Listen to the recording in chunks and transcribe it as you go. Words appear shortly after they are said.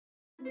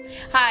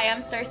Hi,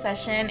 I'm Starr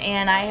Session,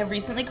 and I have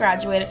recently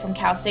graduated from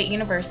Cal State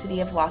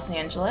University of Los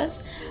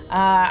Angeles.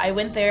 I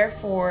went there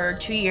for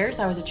 2 years.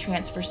 I was a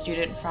transfer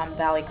student from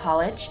Valley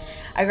College.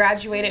 I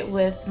graduated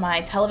with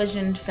my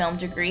television and film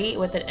degree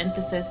with an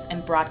emphasis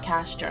in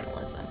broadcast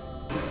journalism.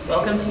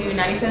 Welcome to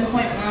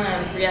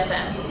 97.1 Free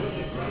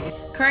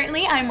FM.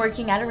 Currently, I'm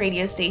working at a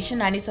radio station,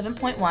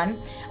 97.1.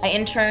 I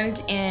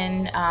interned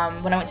in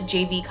when I went to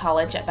JV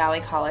college at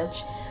Valley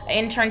College. I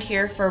interned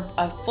here for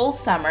a full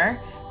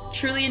summer.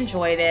 Truly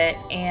enjoyed it,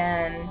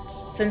 and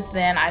since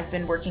then I've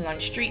been working on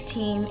Street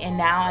Team, and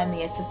now I'm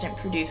the assistant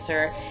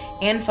producer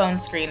and phone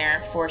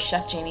screener for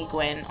Chef Jamie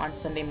Gwynn on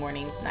Sunday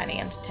mornings, 9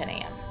 a.m. to 10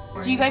 a.m.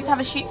 Do you guys have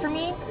a sheet for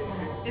me?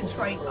 It's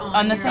right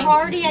on the your thing.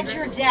 Already at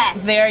your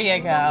desk. There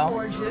you go.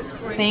 Gorgeous.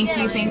 Great. Thank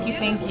you, thank you,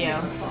 thank you.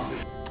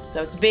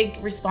 So it's a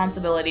big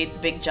responsibility, it's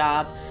a big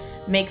job.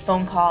 Make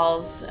phone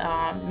calls,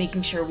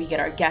 making sure we get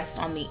our guests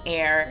on the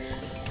air.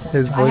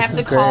 I have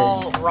to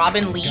call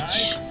Robin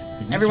Leach.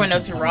 Everyone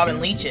knows who Robin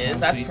Leach is.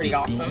 That's pretty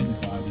awesome.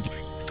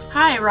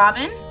 Hi,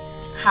 Robin.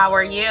 How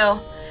are you?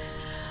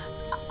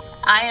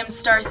 I am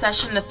Starr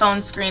Session, the phone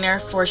screener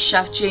for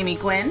Chef Jamie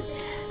Gwynn.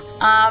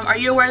 Are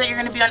you aware that you're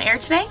going to be on air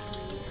today?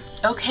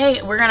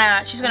 Okay,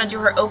 she's gonna do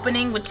her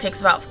opening, which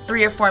takes about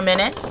 3 or 4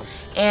 minutes,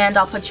 and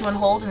I'll put you on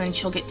hold, and then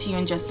she'll get to you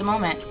in just a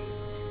moment.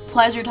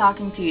 Pleasure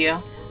talking to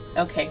you.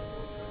 Okay.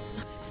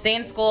 Stay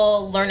in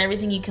school, learn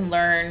everything you can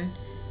learn.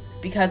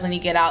 Because when you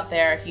get out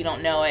there, if you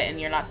don't know it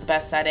and you're not the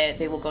best at it,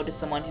 they will go to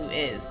someone who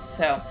is.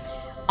 So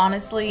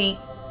honestly,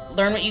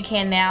 learn what you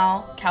can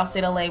now. Cal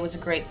State LA was a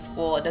great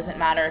school. It doesn't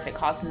matter if it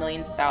costs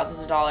millions of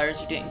thousands of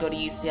dollars. You didn't go to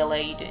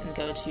UCLA, you didn't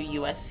go to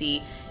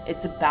USC.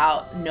 It's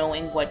about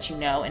knowing what you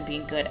know and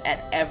being good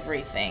at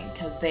everything,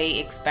 because they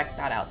expect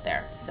that out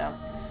there. So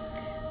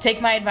take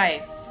my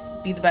advice,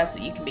 be the best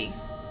that you can be.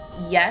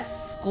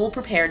 Yes, school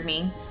prepared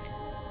me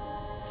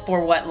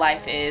for what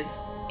life is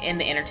in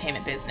the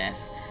entertainment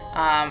business.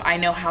 I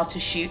know how to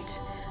shoot,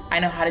 I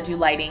know how to do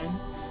lighting,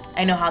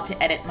 I know how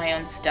to edit my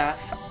own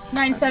stuff.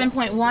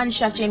 97.1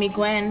 Chef Jamie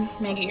Gwynn,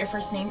 may I get your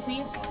first name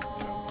please?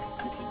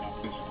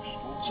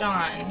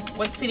 John,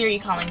 what city are you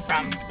calling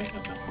from?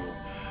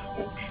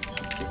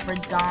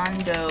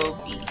 Redondo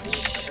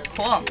Beach.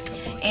 Cool.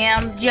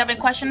 And do you have a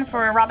question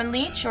for Robin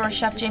Leach or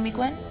Chef Jamie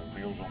Gwynn?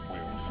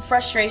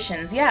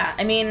 Frustrations, yeah.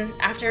 I mean,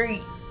 after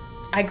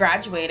I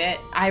graduated,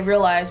 I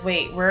realized,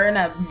 wait, we're in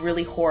a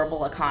really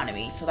horrible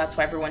economy, so that's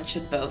why everyone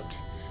should vote.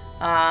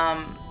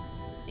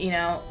 You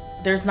know,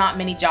 there's not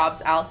many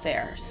jobs out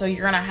there, so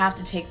you're gonna have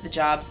to take the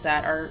jobs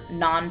that are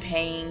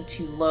non-paying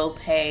to low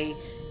pay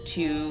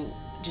to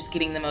just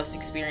getting the most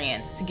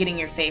experience, to getting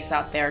your face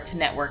out there, to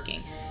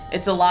networking.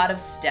 It's a lot of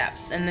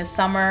steps, and this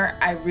summer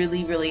I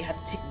really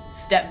had to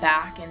step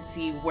back and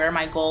see where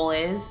my goal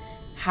is,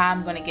 how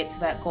I'm gonna get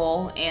to that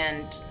goal,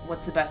 and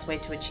what's the best way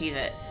to achieve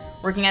it.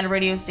 Working at a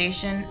radio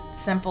station,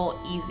 simple,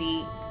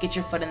 easy, get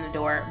your foot in the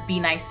door, be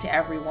nice to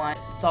everyone.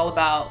 It's all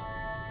about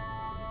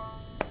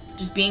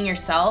just being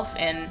yourself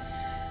and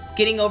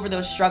getting over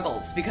those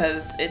struggles,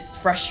 because it's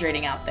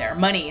frustrating out there.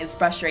 Money is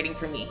frustrating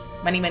for me.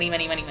 Money.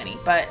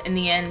 But in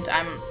the end,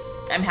 I'm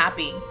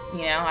happy,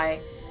 you know.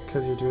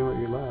 Because you're doing what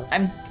you love.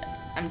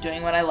 I'm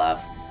doing what I love.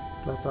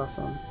 That's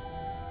awesome.